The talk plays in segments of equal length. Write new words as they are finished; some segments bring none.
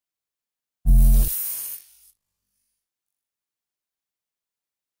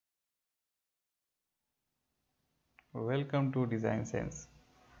Welcome to Design Sense.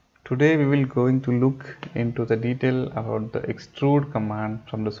 Today we will going to look into the detail about the extrude command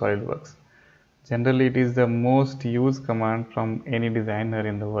from the Solidworks. Generally it is the most used command from any designer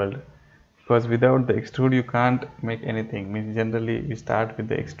in the world, because without the extrude you can't make anything. Means generally we start with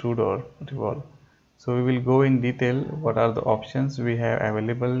the extrude or revolve. So we will go in detail what are the options we have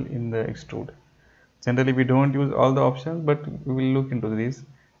available in the extrude. Generally we don't use all the options, but we will look into this.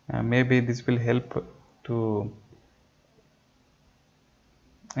 Maybe this will help to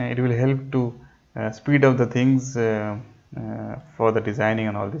it will help to speed up the things for the designing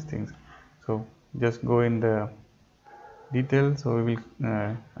and all these things. So just go in the detail. So we will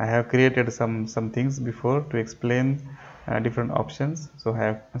I have created some things before to explain different options. So I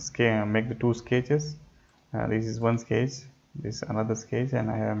have make the two sketches. This is one sketch, this is another sketch, and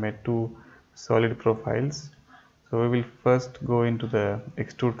I have made two solid profiles. So we will first go into the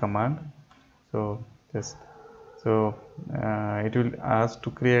extrude command. So it will ask to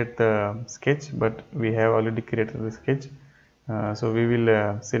create the sketch, but we have already created the sketch. So we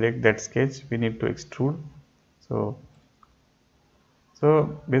will select that sketch we need to extrude. So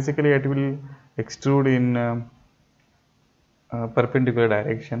basically it will extrude in perpendicular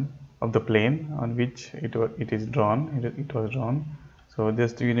direction of the plane on which it was drawn. So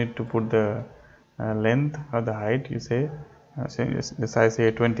just you need to put the length or the height, you say, this I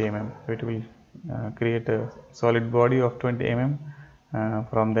say 20 mm. So it will create a solid body of 20 mm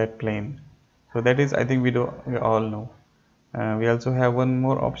from that plane. So that is, I think we all know. We also have one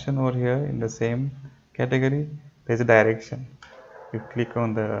more option over here in the same category. There is a direction. You click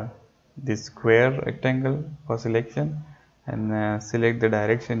on this square rectangle for selection and select the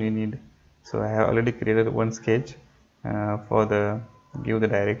direction you need. So I have already created one sketch for give the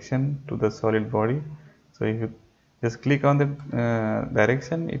direction to the solid body. So if you just click on the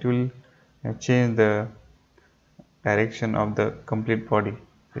direction, it will change the direction of the complete body.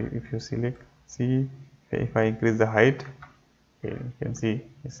 So if you see if I increase the height, okay, you can see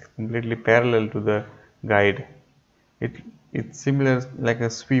it's completely parallel to the guide. It's similar like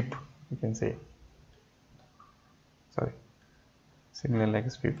a sweep, you can say. Similar like a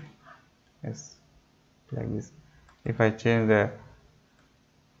sweep. Yes, like this. If I change the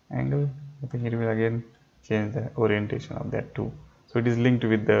angle, I think it will again change the orientation of that too. So it is linked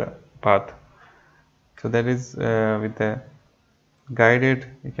with the path. So that is with the guided,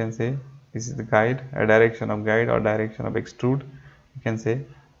 you can say this is the guide, a direction of guide or direction of extrude, you can say.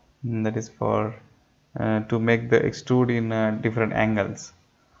 That is for to make the extrude in different angles.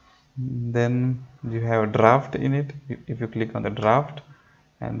 Then you have a draft in it. If you click on the draft,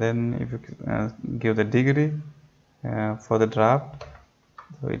 and then if you give the degree for the draft,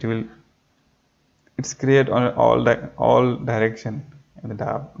 so it's create on all direction in the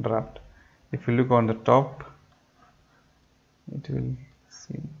draft. If you look on the top, it will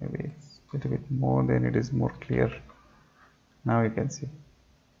seem maybe a little bit more, then it is more clear. Now you can see.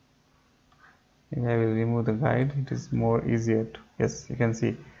 If I will remove the guide, it is more easier to, yes, you can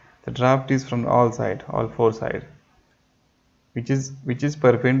see the draft is from all four sides, which is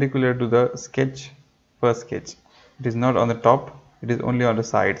perpendicular to the first sketch. It is not on the top, it is only on the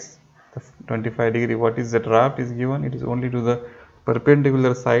sides. The 25 degree what is the draft is given, it is only to the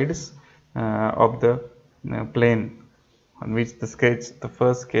perpendicular sides of the plane on which the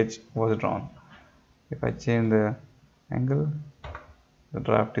first sketch was drawn. If I change the angle, the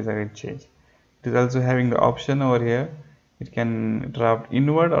draft is again changed. It is also having the option over here, it can draft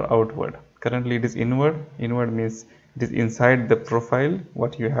inward or outward. Currently it is inward. Inward means it is inside the profile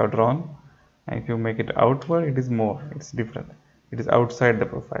what you have drawn, and if you make it outward, it is it's different, it is outside the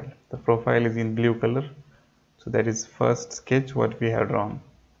profile. The profile is in blue color, so that is first sketch what we have drawn.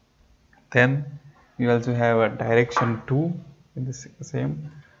 Then you also have a direction 2 in the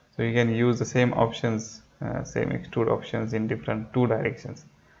same, so you can use the same options, same extrude options in different two directions,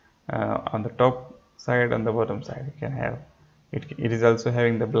 on the top side and the bottom side. You can have it is also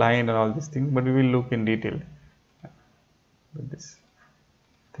having the blind and all these things, but we will look in detail with this.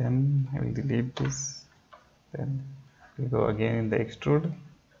 Then I will delete this, then we go again in the extrude,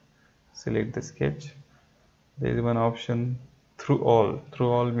 select the sketch. There is one option through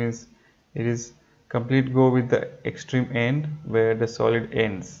all means it is complete go with the extreme end where the solid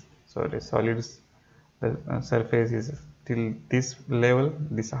ends. So the surface is till this level,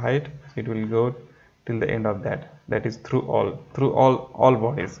 this height, it will go till the end of that is through all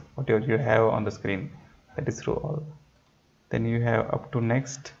bodies whatever you have on the screen, that is through all. Then you have up to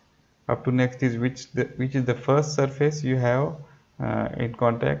next is which is the first surface you have in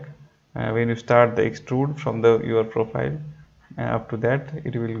contact when you start the extrude from your profile, up to that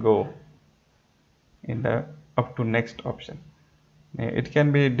it will go in the up to next option. It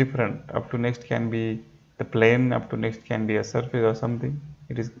can be different. Up to next can be the plane, up to next can be a surface or something.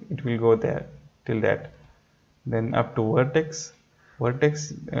 It will go there till that. Then up to vertex.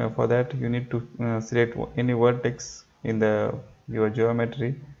 Vertex, for that you need to select any vertex in the your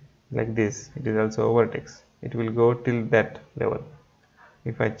geometry like this. It is also a vertex. It will go till that level.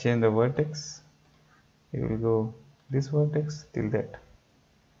 If I change the vertex, it will go this vertex till that.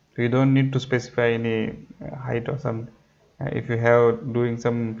 So you don't need to specify any height or some. If you have doing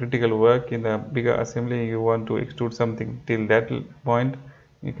some critical work in the bigger assembly, you want to extrude something till that point,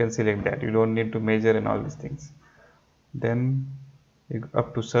 you can select that. You don't need to measure and all these things. Then you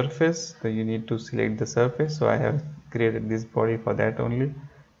up to surface, so you need to select the surface. So I have created this body for that only.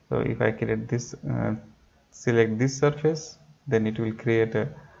 So if I create this, select this surface, then it will create a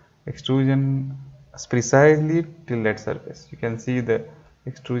extrusion precisely till that surface. You can see the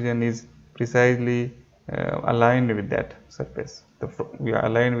extrusion is precisely aligned with that surface. We are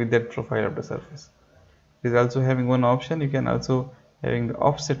aligned with that profile of the surface. It is also having one option. You can also having the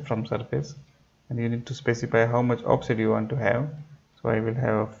offset from surface, and you need to specify how much offset you want to have. So I will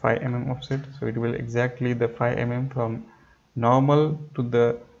have a 5 mm offset. So it will exactly the 5 mm from normal to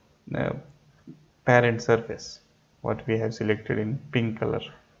the parent surface, what we have selected in pink color.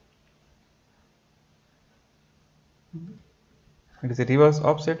 It is a reverse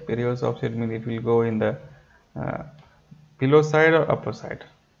offset. Reverse offset means it will go in the below side or upper side.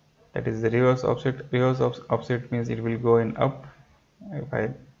 That is the reverse offset. Reverse offset means it will go in up. If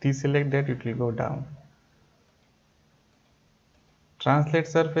I deselect that, it will go down. Translate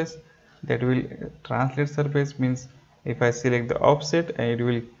surface, that will translate surface means if I select the offset, and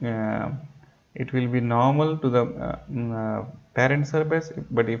it will be normal to the parent surface,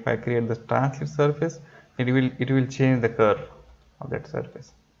 but if I create the translate surface, it will change the curve of that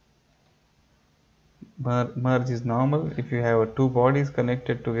surface. Merge is normal. If you have two bodies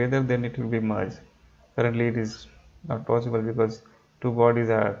connected together, then it will be merged. Currently it is not possible because two bodies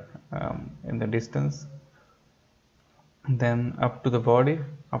are in the distance. Then up to the body.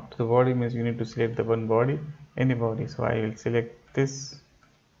 Up to the body means you need to select the one body, any body. So I will select this.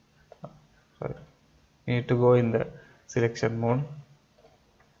 Sorry, you need to go in the selection mode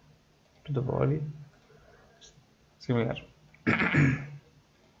to the body. Similar.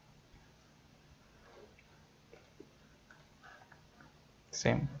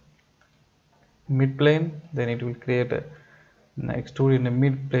 Same. Mid plane, then it will create an extrude in a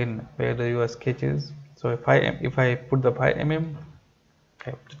mid plane where your sketch is. So if I put the 5 mm,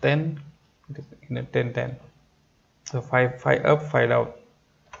 up to 10, it is in a 10. So 5 up, 5 down,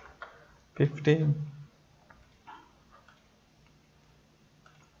 15,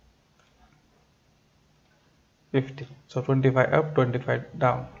 50. So 25 up, 25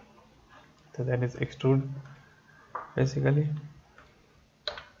 down. So that is extrude basically.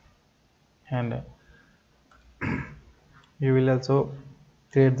 And you will also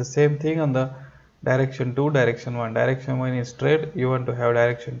create the same thing on the direction 2, direction 1. Direction 1 is straight. You want to have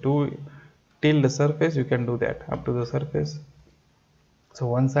direction 2 till the surface. You can do that up to the surface. So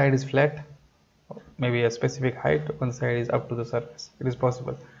one side is flat, maybe a specific height. One side is up to the surface. It is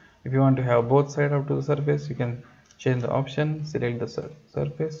possible. If you want to have both sides up to the surface, you can change the option, select the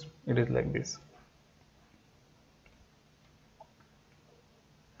surface. It is like this.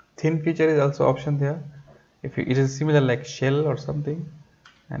 Thin feature is also option there. It is similar like shell or something,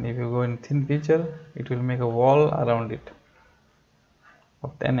 and if you go in thin feature, it will make a wall around it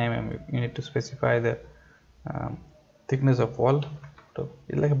of 10 mm. You need to specify the thickness of wall. So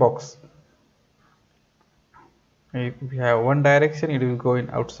it's like a box. If you have one direction, it will go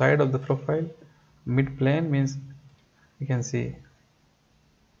in outside of the profile. Mid plane means you can see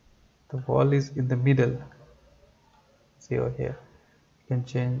the wall is in the middle. See over here. You can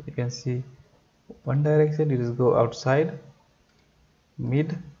change. You can see one direction, it is go outside.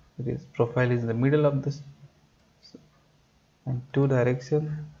 Mid, it is profile is in the middle of this, and two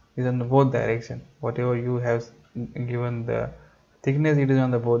direction is on the both direction. Whatever you have given the thickness, it is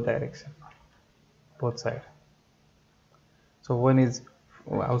on the both direction, both side. So one is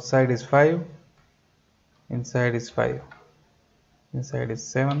outside is 5, inside is 5, inside is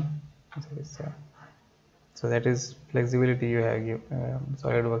 7, inside is 7. So that is flexibility you have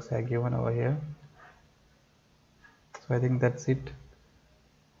Solidworks have given over here. So I think that's it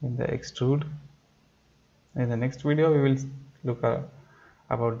in the extrude. In the next video we will look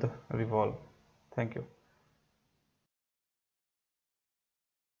about the revolve. Thank you.